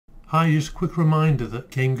Hi, just a quick reminder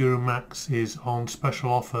that Game Guru Max is on special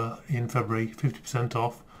offer in February, 50%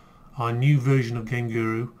 off our new version of Game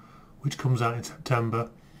Guru, which comes out in September.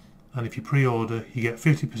 And if you pre-order, you get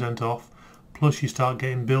 50% off, plus you start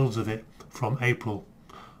getting builds of it from April.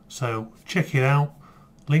 So check it out,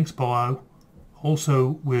 links below.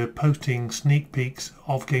 Also, we're posting sneak peeks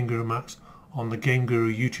of Game Guru Max on the Game Guru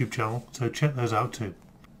YouTube channel, so check those out too.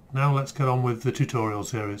 Now let's get on with the tutorial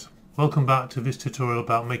series. Welcome back to this tutorial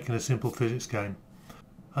about making a simple physics game.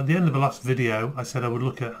 At the end of the last video I said I would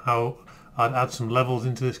look at how I'd add some levels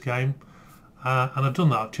into this game, and I've done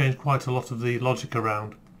that. I've changed quite a lot of the logic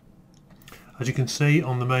around. As you can see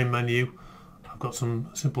on the main menu, I've got some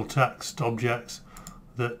simple text objects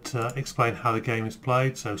that explain how the game is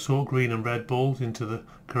played. So sort green and red balls into the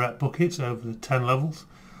correct buckets over the 10 levels.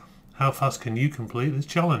 How fast can you complete this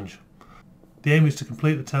challenge? The aim is to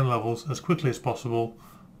complete the 10 levels as quickly as possible,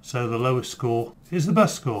 so the lowest score is the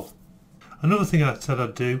best score. Another thing I said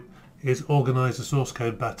I'd do is organise the source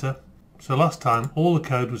code better. So last time all the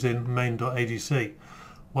code was in main.agc.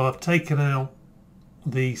 Well, I've taken out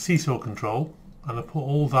the seesaw control and I put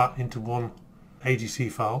all that into one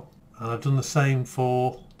AGC file, and I've done the same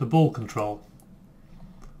for the ball control,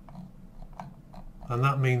 and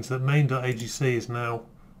that means that main.agc is now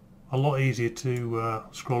a lot easier to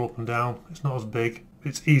scroll up and down. It's not as big,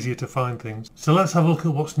 it's easier to find things. So let's have a look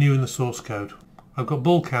at what's new in the source code. I've got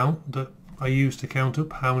ball count that I use to count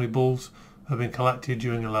up how many balls have been collected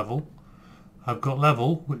during a level. I've got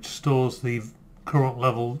level, which stores the current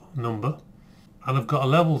level number, and I've got a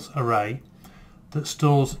levels array that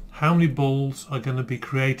stores how many balls are going to be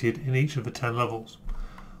created in each of the 10 levels.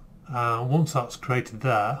 Once that's created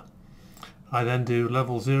there, I then do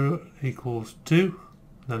level 0 equals 2,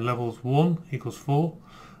 then levels 1 equals 4,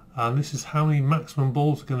 and this is how many maximum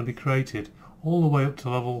balls are going to be created all the way up to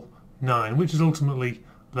level 9, which is ultimately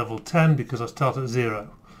level 10 because I start at 0,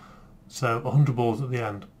 so 100 balls at the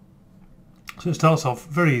end. So it starts off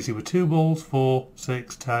very easy with 2 balls, 4,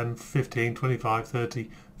 6, 10, 15, 25, 30,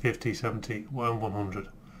 50, 70 and 100.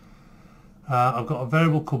 I've got a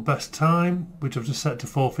variable called best time, which I've just set to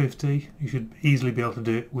 450. You should easily be able to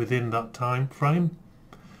do it within that time frame,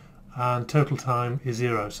 and total time is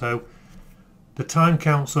 0. So the time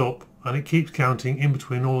counts up and it keeps counting in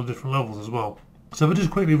between all the different levels as well. So if I just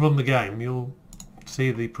quickly run the game, you'll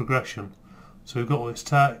see the progression. So we've got all this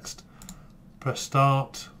text, press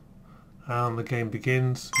start, and the game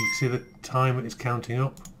begins. You can see the time it is counting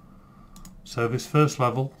up. So this first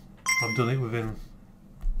level, I've done it within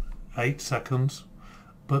 8 seconds,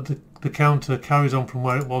 but the counter carries on from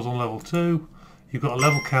where it was on level 2. You've got a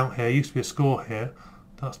level count here, used to be a score here,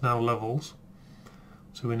 that's now levels,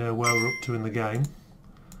 so we know where we're up to in the game,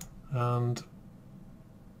 and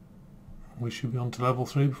we should be on to level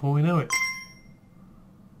 3 before we know it.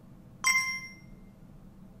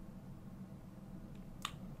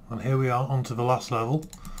 And here we are onto the last level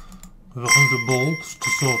with 100 balls to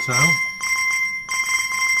sort out.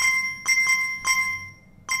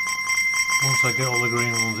 Once I get all the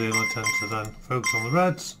green ones in, I tend to then focus on the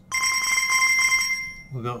reds.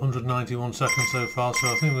 We've got 191 seconds so far, so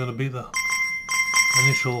I think we're going to beat the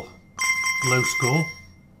initial low score.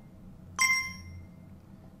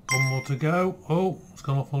 One more to go. Oh, it's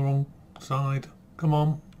gone off on the wrong side. Come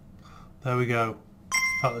on. There we go.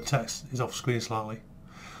 In fact, the text is off screen slightly.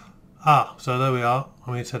 So there we are.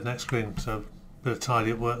 I mean, it said next screen, so a bit of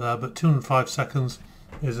tidy up work there, but 205 seconds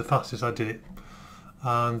is the fastest I did it.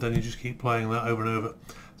 And then you just keep playing that over and over.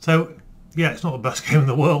 So yeah, it's not the best game in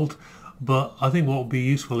the world, but I think what will be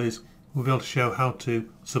useful is we'll be able to show how to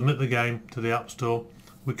submit the game to the App Store.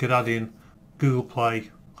 We could add in Google Play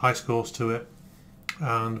high scores to it,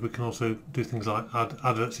 and we can also do things like add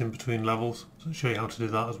adverts in between levels, so I'll show you how to do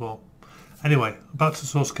that as well. Anyway, back to the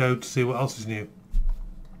source code to see what else is new.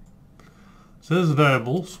 So there's the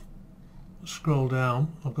variables. Scroll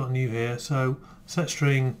down, I've got new here. So set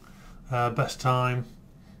string, best time,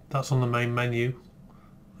 that's on the main menu.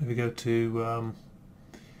 If you go to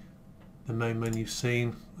the main menu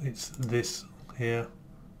scene, it's this here,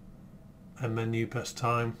 a menu best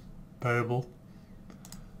time variable,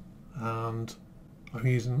 and I'm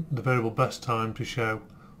using the variable best time to show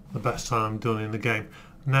the best time done in the game.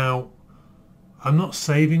 Now I'm not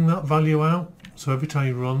saving that value out, so every time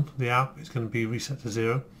you run the app it's going to be reset to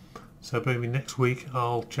 0. So maybe next week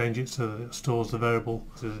I'll change it so that it stores the variable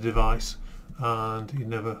to the device and you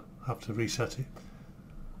never have to reset it.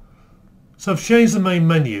 So I've changed the main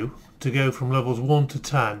menu to go from levels 1 to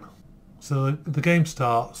 10. So the game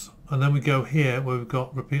starts, and then we go here where we've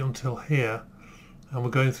got repeat until here, and we're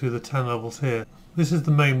going through the 10 levels here. This is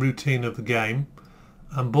the main routine of the game,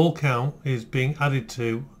 and ball count is being added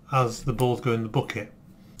to as the balls go in the bucket.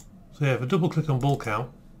 So yeah, if I double click on ball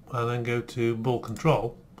count and then go to ball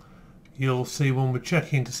control, you'll see when we're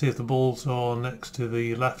checking to see if the balls are next to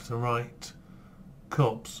the left and right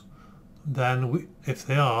cups, then if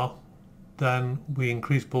they are, then we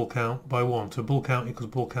increase ball count by 1. So ball count equals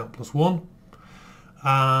ball count plus 1.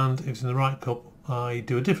 And if it's in the right cup, I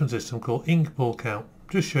do a different system called ink ball count.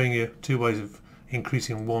 Just showing you two ways of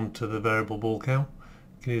increasing 1 to the variable ball count.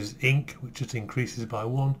 You can use ink, which just increases by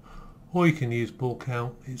 1, or you can use ball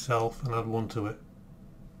count itself and add 1 to it.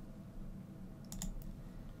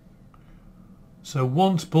 So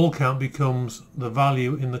once ball count becomes the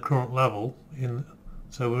value in the current level,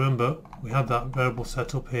 so remember we had that variable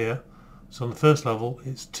set up here, so on the first level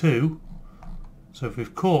it's 2, so if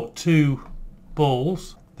we've caught 2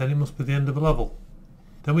 balls, then it must be the end of a level.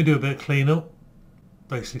 Then we do a bit of cleanup,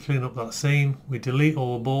 basically clean up that scene. We delete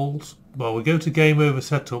all the balls. Well, we go to game over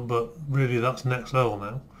setup, but really that's next level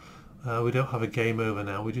now. We don't have a game over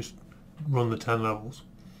now, we just run the 10 levels.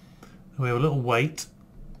 And we have a little wait,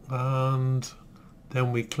 and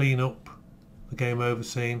then we clean up the game over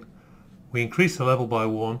scene. We increase the level by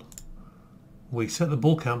 1. We set the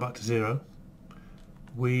ball count back to 0.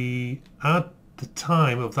 We add the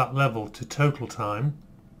time of that level to total time,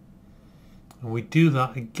 and we do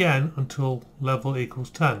that again until level equals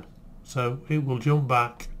 10. So it will jump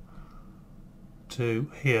back to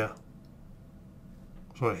here.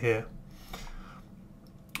 Sorry, here.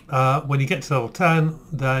 When you get to level 10,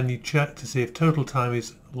 then you check to see if total time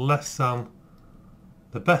is less than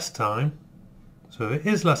the best time. So if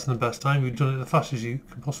it is less than the best time, you've done it the fastest you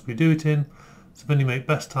can possibly do it in. So then you make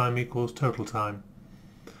best time equals total time.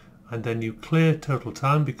 And then you clear total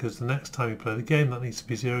time, because the next time you play the game that needs to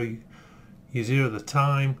be 0. You 0 the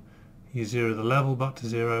time, you 0 the level back to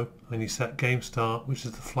 0, and you set game start, which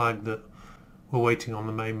is the flag that we're waiting on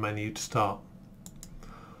the main menu to start.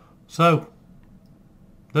 So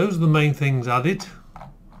those are the main things added.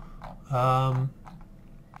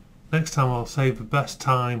 Next time I'll save the best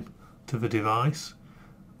time to the device,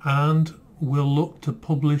 and we'll look to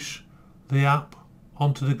publish the app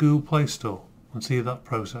onto the Google Play Store and see that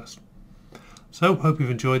process. So hope you've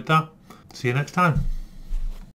enjoyed that. See you next time.